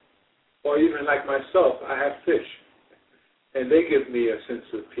 Or even like myself, I have fish, and they give me a sense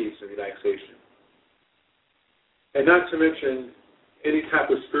of peace and relaxation. And not to mention any type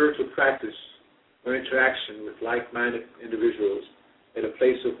of spiritual practice or interaction with like-minded individuals at a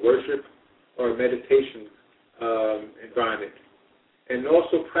place of worship or a meditation environment. And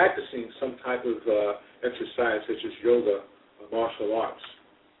also practicing some type of exercise such as yoga or martial arts.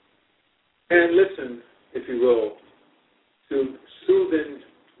 And listen, if you will, to soothing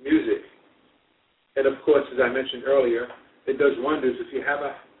music. And of course, as I mentioned earlier, it does wonders if you have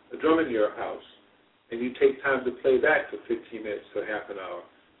a drum in your house and you take time to play that for 15 minutes or half an hour.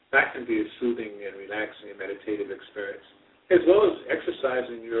 That can be a soothing and relaxing and meditative experience, as well as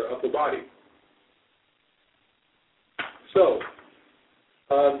exercising your upper body. So,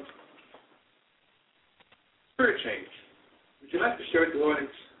 spirit change. Would you like to share with the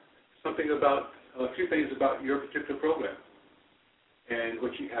audience a few things about your particular program and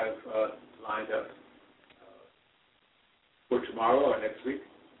what you have lined up for tomorrow or next week?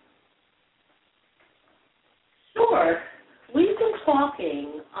 Sure. We've been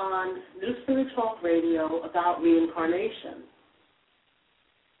talking on New Spirit Talk Radio about reincarnation.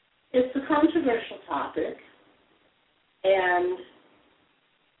 It's a controversial topic, and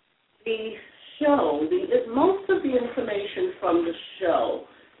the show, most of the information from the show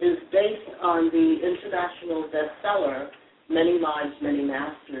is based on the international bestseller, Many Lives, Many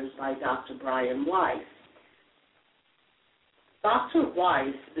Masters by Dr. Brian Weiss. Dr.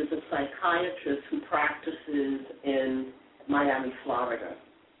 Weiss is a psychiatrist who practices in Miami, Florida.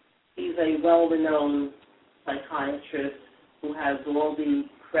 He's a well-renowned psychiatrist who has all the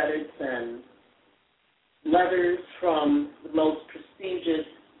credits and letters from the most prestigious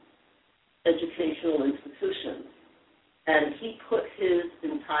educational institutions. And he put his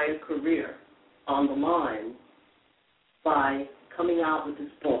entire career on the line by coming out with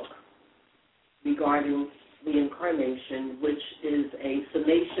this book regarding reincarnation, which is a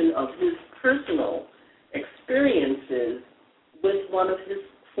summation of his personal experiences with one of his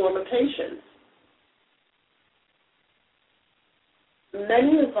former patients.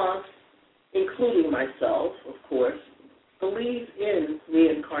 Many of us, including myself, of course, believe in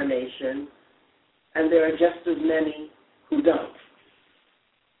reincarnation, and there are just as many who don't.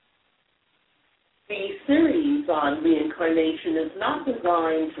 The series on reincarnation is not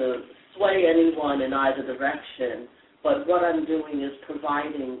designed to sway anyone in either direction, but what I'm doing is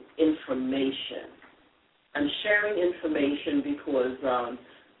providing information. I'm sharing information because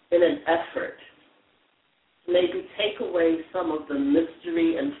in an effort to maybe take away some of the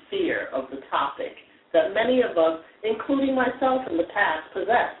mystery and fear of the topic that many of us, including myself in the past,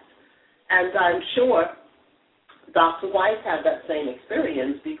 possessed. And I'm sure Dr. Weiss had that same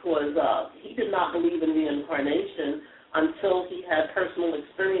experience because he did not believe in reincarnation until he had personal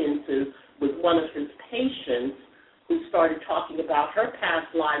experiences with one of his patients who started talking about her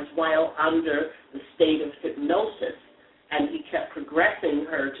past lives while under the state of hypnosis, and he kept progressing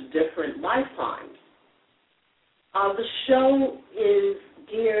her to different lifetimes. The show is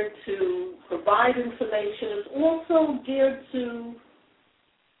geared to provide information. It's also geared to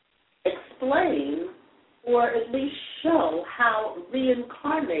explain or at least show how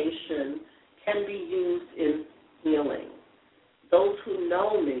reincarnation can be used in healing. Those who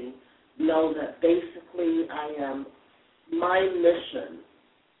know me know that basically my mission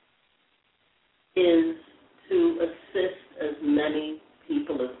is to assist as many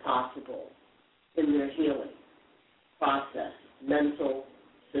people as possible in their healing process, mental,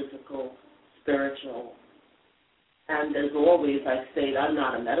 physical, spiritual. And as always, I state I'm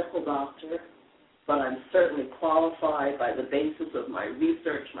not a medical doctor, but I'm certainly qualified by the basis of my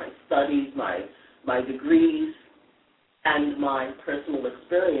research, my studies, my degrees, and my personal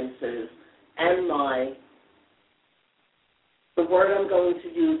experiences, and the word I'm going to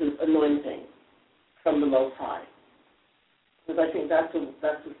use is anointing from the Most High. because I think that's a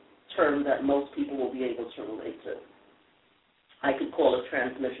term that most people will be able to relate to. I could call it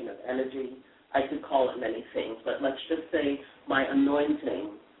transmission of energy. I could call it many things, but let's just say my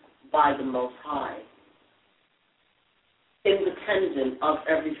anointing by the Most High, independent of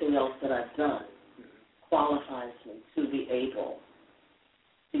everything else that I've done, qualifies me to be able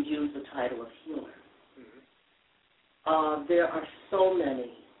to use the title of healer. There are so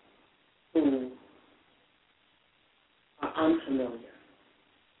many who are unfamiliar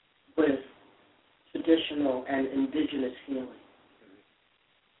with traditional and indigenous healing.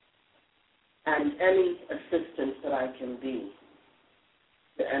 And any assistance that I can be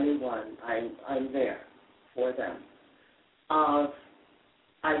to anyone, I'm there for them. I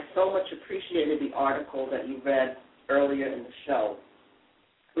so much appreciated the article that you read earlier in the show,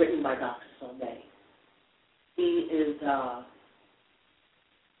 written by Dr. Some. He is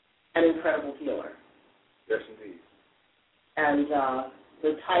an incredible healer. Yes, indeed. And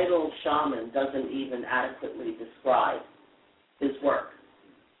the title Shaman doesn't even adequately describe his work.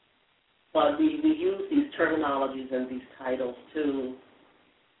 But we use these terminologies and these titles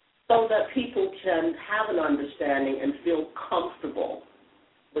so that people can have an understanding and feel comfortable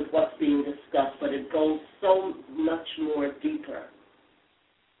with what's being discussed, but it goes so much more deeper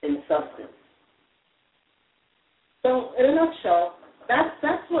in substance. So, in a nutshell,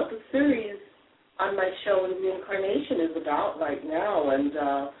 that's what the series on my show, Reincarnation, is about right now. And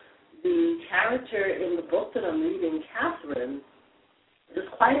the character in the book that I'm reading, Catherine, is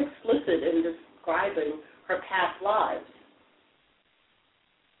quite explicit in describing her past lives.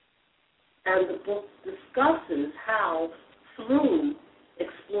 And the book discusses how, through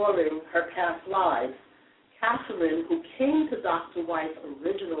exploring her past lives, Catherine, who came to Dr. Weiss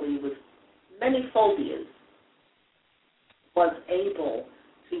originally with many phobias, was able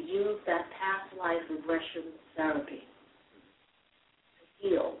to use that past life regression therapy to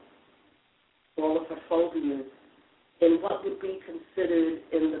heal all of her phobias in what would be considered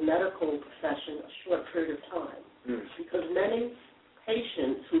in the medical profession a short period of time. Because many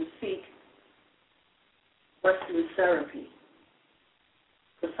patients who seek Western therapy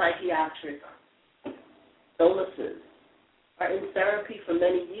for psychiatric illnesses are in therapy for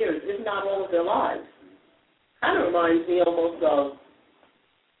many years, if not all of their lives. Kind of reminds me almost of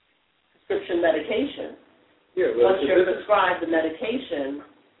prescription medication. Yeah, well, once you're prescribed the medication,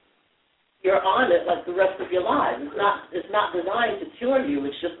 you're on it like the rest of your life. It's not designed to cure you.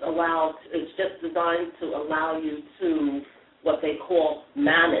 It's just designed to allow you to what they call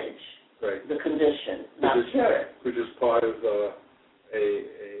manage the condition, not cure it. Which is part of an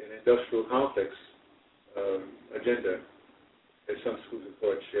industrial complex agenda that some schools of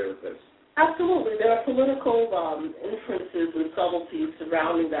thought share with us. Absolutely. There are political inferences and subtleties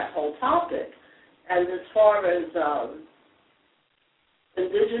surrounding that whole topic. And as far as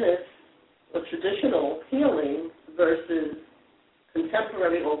indigenous or traditional healing versus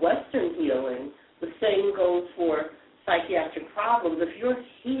contemporary or Western healing, the same goes for psychiatric problems. If you're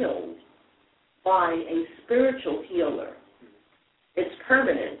healed by a spiritual healer, it's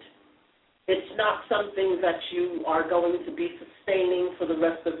permanent. It's not something that you are going to be sustaining for the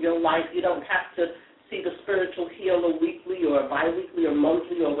rest of your life. You don't have to see the spiritual healer weekly or biweekly or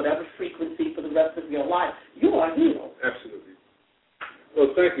monthly or whatever frequency for the rest of your life. You are healed. Absolutely.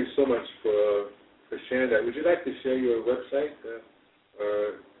 Well, thank you so much for sharing that. Would you like to share your website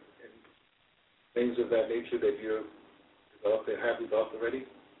or things of that nature that you've developed and have developed already?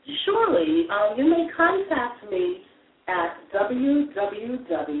 Surely. You may contact me at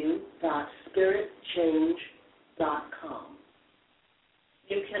www.straitjackets.com.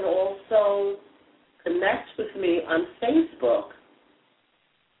 You can also connect with me on Facebook,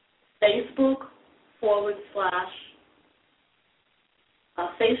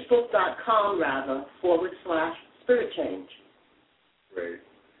 Facebook.com/spirit change. Great.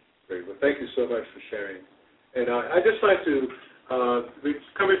 Well, thank you so much for sharing. And I'd just like to, we're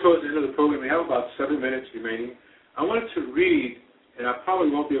coming towards the end of the program. We have about 7 minutes remaining. I wanted to read, and I probably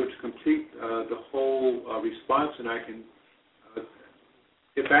won't be able to complete the whole response, and I can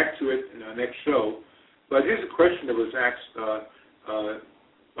get back to it in our next show. But here's a question that was asked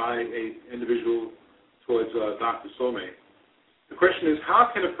by an individual towards Dr. Some. The question is, how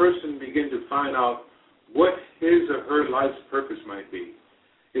can a person begin to find out what his or her life's purpose might be?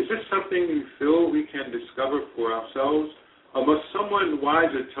 Is this something you feel we can discover for ourselves, or must someone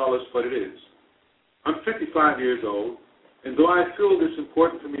wiser tell us what it is? I'm 55 years old, and though I feel it's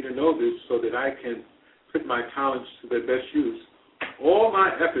important for me to know this so that I can put my talents to their best use, all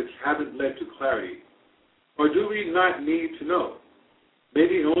my efforts haven't led to clarity. Or do we not need to know?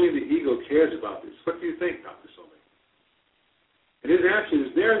 Maybe only the ego cares about this. What do you think, Dr. Some? And his answer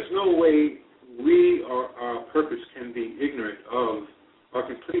is, there is no way we or our purpose can be ignorant of or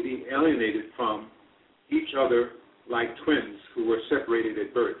completely alienated from each other like twins who were separated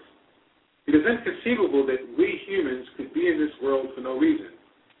at birth. It is inconceivable that we humans could be in this world for no reason.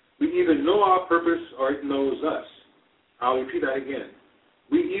 We either know our purpose or it knows us. I'll repeat that again.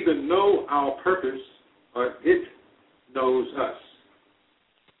 We either know our purpose or it knows us.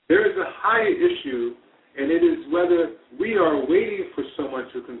 There is a higher issue, and it is whether we are waiting for someone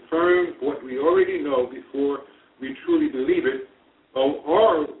to confirm what we already know before we truly believe it,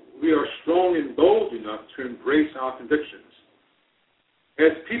 or we are strong and bold enough to embrace our convictions.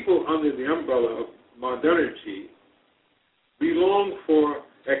 As people under the umbrella of modernity, we long for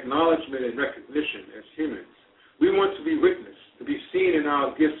acknowledgement and recognition as humans. We want to be witnessed. To be seen in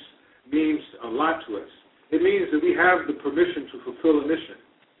our gifts means a lot to us. It means that we have the permission to fulfill a mission.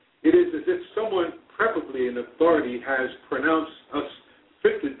 It is as if someone, preferably in authority, has pronounced us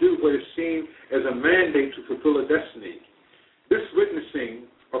fit to do what is seen as a mandate to fulfill a destiny. This witnessing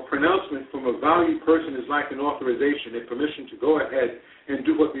or pronouncement from a valued person is like an authorization, a permission to go ahead and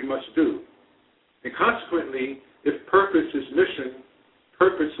do what we must do. And consequently, if purpose is mission,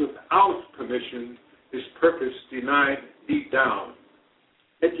 purpose without permission is purpose denied deep down.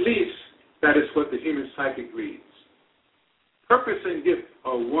 At least that is what the human psychic reads. Purpose and gift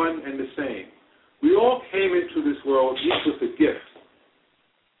are one and the same. We all came into this world each with a gift.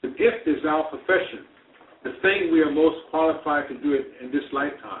 The gift is our profession, the thing we are most qualified to do it in this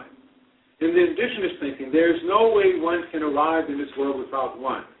lifetime. In the indigenous thinking, there is no way one can arrive in this world without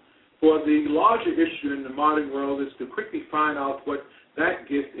one. For the larger issue in the modern world is to quickly find out what that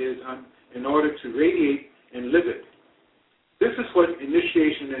gift is in order to radiate and live it. This is what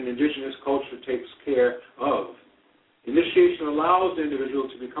initiation in indigenous culture takes care of. Initiation allows the individual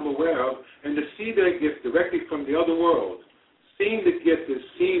to become aware of and to see their gift directly from the other world. Seeing the gift is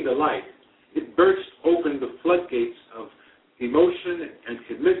seeing the light. It bursts open the floodgates of emotion and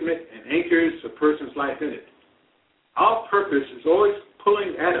commitment and anchors a person's life in it. Our purpose is always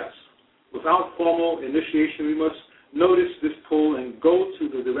pulling at us. Without formal initiation, we must notice this pull and go to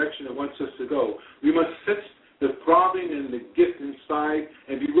the direction it wants us to go. We must sense the throbbing and the gift inside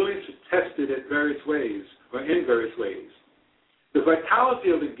and be willing to test it in various ways. The vitality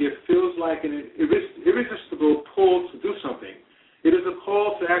of the gift feels like an irresistible pull to do something. It is a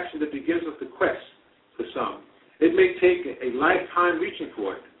call to action that begins with the quest for some. It may take a lifetime reaching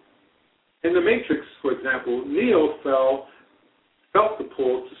for it. In The Matrix, for example, Neo felt the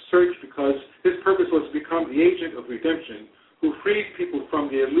pull to search because his purpose was to become the agent of redemption who freed people from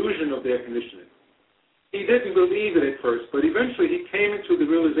the illusion of their conditioning. He didn't believe it at first, but eventually he came into the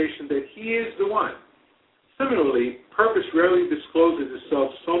realization that he is the one. Similarly, purpose rarely discloses itself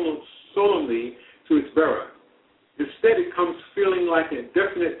solemnly to its bearer. Instead, it comes feeling like a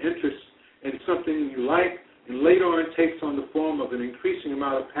definite interest in something you like, and later on takes on the form of an increasing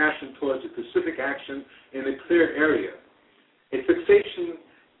amount of passion towards a specific action in a clear area. A fixation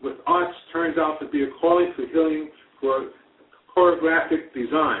with arts turns out to be a calling for healing, for choreographic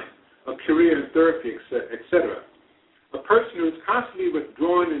design, a career in therapy, etc. A person who is constantly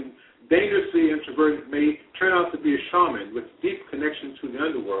withdrawn and dangerously introverted may turn out to be a shaman with deep connection to the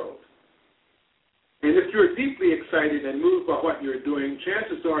underworld. And if you're deeply excited and moved by what you're doing,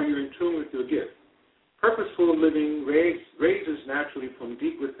 chances are you're in tune with your gift. Purposeful living raises naturally from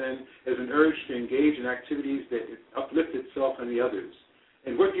deep within as an urge to engage in activities that uplift itself and the others.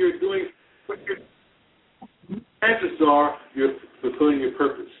 And what you're doing, chances are you're fulfilling your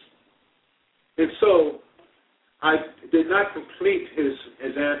purpose. And so I did not complete his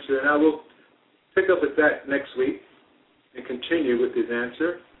answer, and I will pick up at that next week and continue with his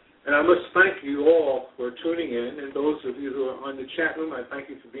answer. And I must thank you all for tuning in, and those of you who are on the chat room, I thank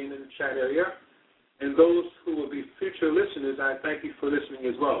you for being in the chat area. And those who will be future listeners, I thank you for listening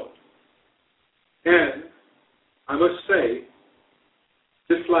as well. And I must say,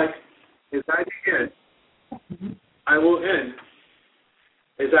 just like as I begin, I will end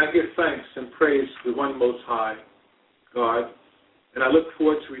as I give thanks and praise to the One Most High, God, and I look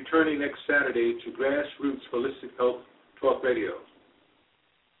forward to returning next Saturday to Grassroots Holistic Health Talk Radio.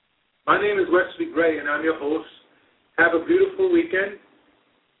 My name is Wesley Gray, and I'm your host. Have a beautiful weekend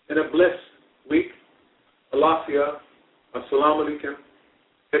and a blessed week. Alafia, Assalamu Alaikum,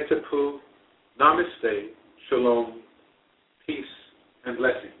 Etapu, Namaste, Shalom, peace, and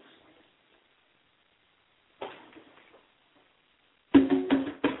blessings.